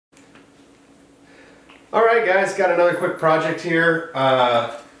Alright guys, got another quick project here.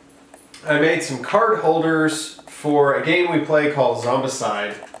 I made some card holders for a game we play called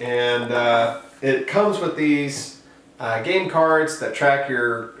Zombicide, and it comes with these game cards that track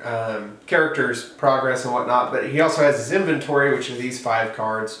your character's progress and whatnot, but he also has his inventory, which are these 5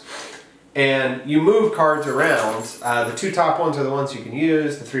 cards. And you move cards around. The 2 top ones are the ones you can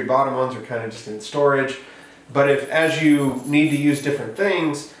use, the 3 bottom ones are kind of just in storage. But as you need to use different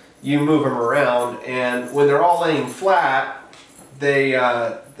things, you move them around, and when they're all laying flat, they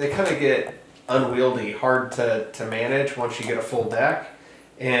kind of get unwieldy, hard to manage once you get a full deck.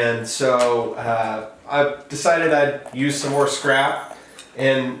 And so I decided I'd use some more scrap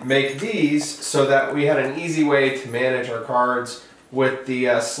and make these so that we had an easy way to manage our cards. With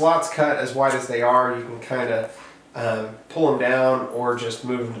the slots cut as wide as they are, you can kind of pull them down or just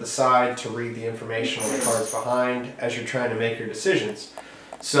move them to the side to read the information on the cards behind as you're trying to make your decisions.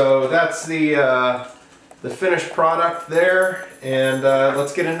 So that's the finished product there, and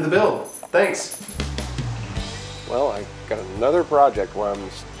let's get into the build. Thanks. Well, I got another project where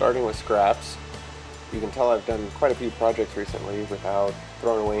I'm starting with scraps. You can tell I've done quite a few projects recently without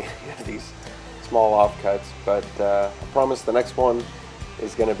throwing away any of these small offcuts, but I promise the next one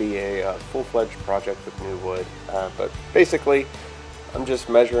is going to be a full-fledged project with new wood. But basically, I'm just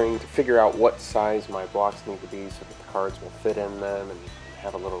measuring to figure out what size my blocks need to be so that the cards will fit in them and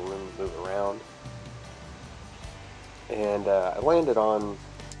have a little room to move around. And I landed on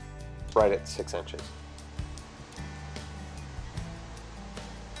right at 6 inches.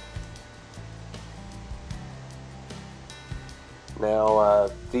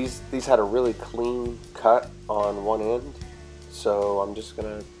 Now these had a really clean cut on one end, so I'm just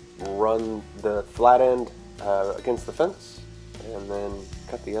gonna run the flat end against the fence and then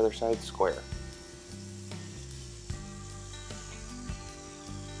cut the other side square.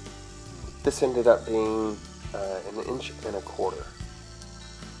 This ended up being 1.25 inches.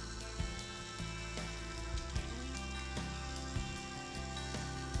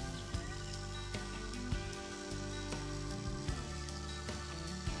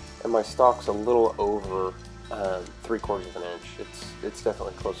 And my stock's a little over 3/4 of an inch. It's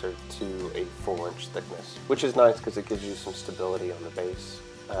definitely closer to a full inch thickness, which is nice because it gives you some stability on the base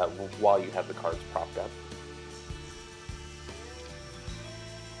while you have the cards propped up.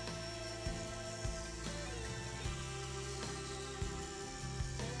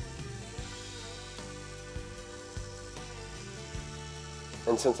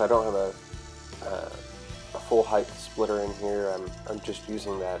 And since I don't have a full height splitter in here, I'm just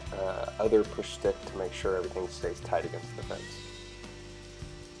using that other push stick to make sure everything stays tight against the fence.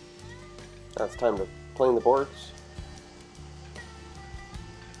 Now it's time to plane the boards.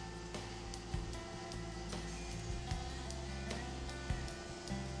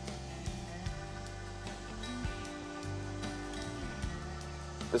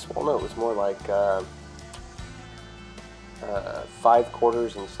 This walnut was more like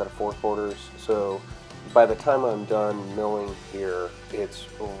 5/4 instead of 4/4, so by the time I'm done milling here, it's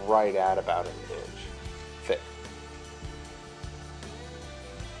right at about 1 inch thick.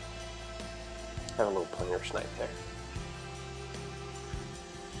 Got a little planer snipe there.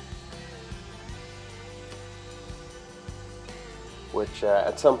 Which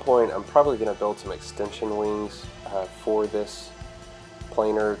at some point I'm probably going to build some extension wings for this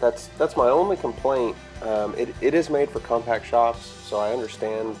planer. That's my only complaint. It is made for compact shops, so I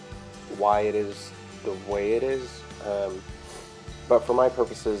understand why it is the way it is, but for my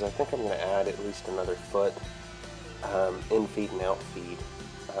purposes I think I'm going to add at least another foot in feed and out feed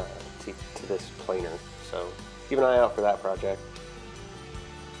to this planer, so keep an eye out for that project.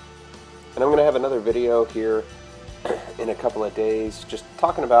 And I'm going to have another video here in a couple of days just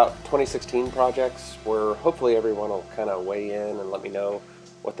talking about 2016 projects where hopefully everyone will kind of weigh in and let me know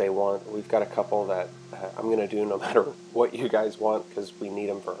what they want. We've got a couple that I'm going to do no matter what you guys want because we need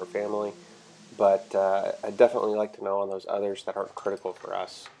them for our family. But I'd definitely like to know on those others that aren't critical for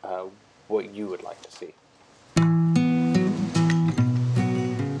us what you would like to see.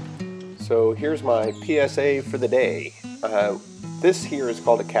 So here's my PSA for the day. This here is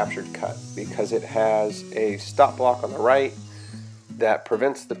called a captured cut because it has a stop block on the right that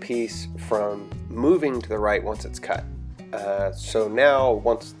prevents the piece from moving to the right once it's cut. So now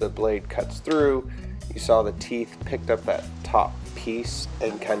once the blade cuts through, you saw the teeth picked up that top piece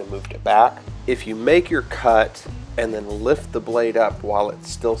and kind of moved it back. If you make your cut and then lift the blade up while it's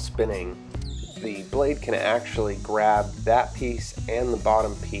still spinning, the blade can actually grab that piece and the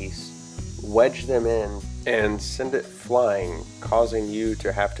bottom piece, wedge them in, and send it flying, causing you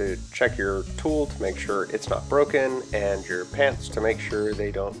to have to check your tool to make sure it's not broken and your pants to make sure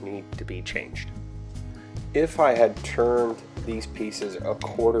they don't need to be changed. if I had turned these pieces a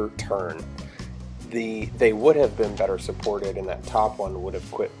quarter turn, they would have been better supported, and that top one would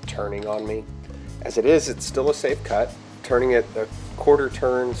have quit turning on me. As it is, it's still a safe cut. Turning it a quarter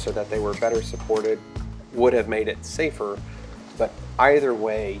turn so that they were better supported would have made it safer, but either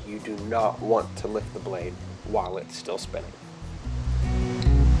way, you do not want to lift the blade while it's still spinning.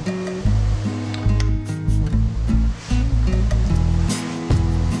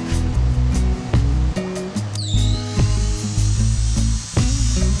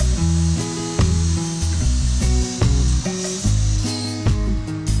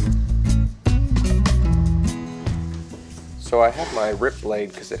 So I have my rip blade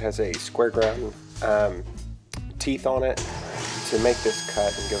because it has a square ground teeth on it to make this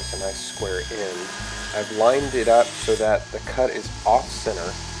cut and give us a nice square end. I've lined it up so that the cut is off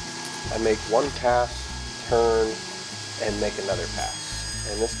center. I make one pass, turn, and make another pass.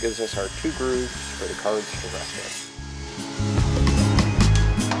 And this gives us our 2 grooves for the cards to rest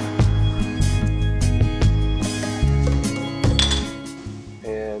in.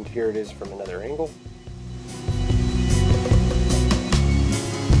 And here it is from another angle.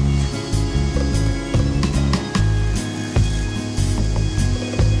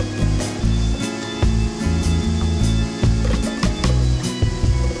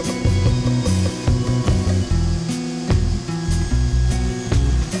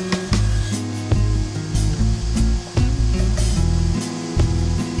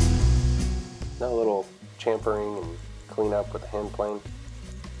 Now a little champering and clean up with a hand plane.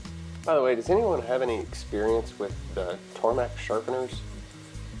 By the way, does anyone have any experience with the Tormac sharpeners?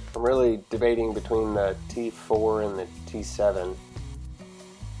 I'm really debating between the T4 and the T7,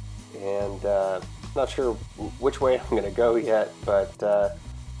 and not sure which way I'm going to go yet, but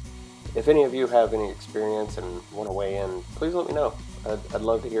if any of you have any experience and want to weigh in, please let me know. I'd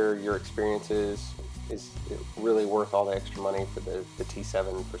love to hear your experiences. Is it really worth all the extra money for the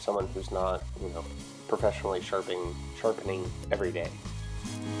T7 for someone who's not, professionally sharpening every day?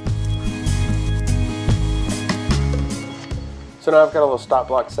 So now I've got a little stop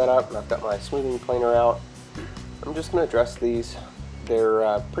block set up, and I've got my smoothing planer out. I'm just going to address these.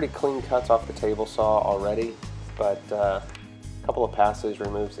 They're pretty clean cuts off the table saw already, but a couple of passes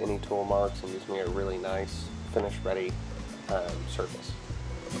removes any tool marks and gives me a really nice finish ready surface.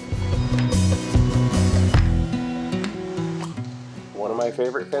 One of my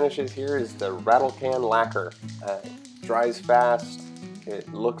favorite finishes here is the rattle can lacquer. Dries fast,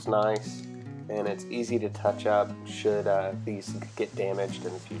 it looks nice, and it's easy to touch up should these get damaged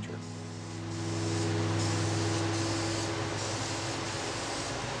in the future.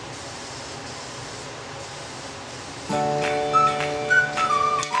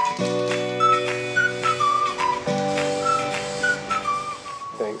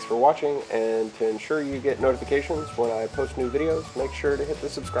 Thanks for watching, and to ensure you get notifications when I post new videos, make sure to hit the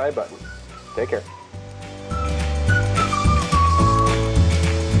subscribe button. Take care.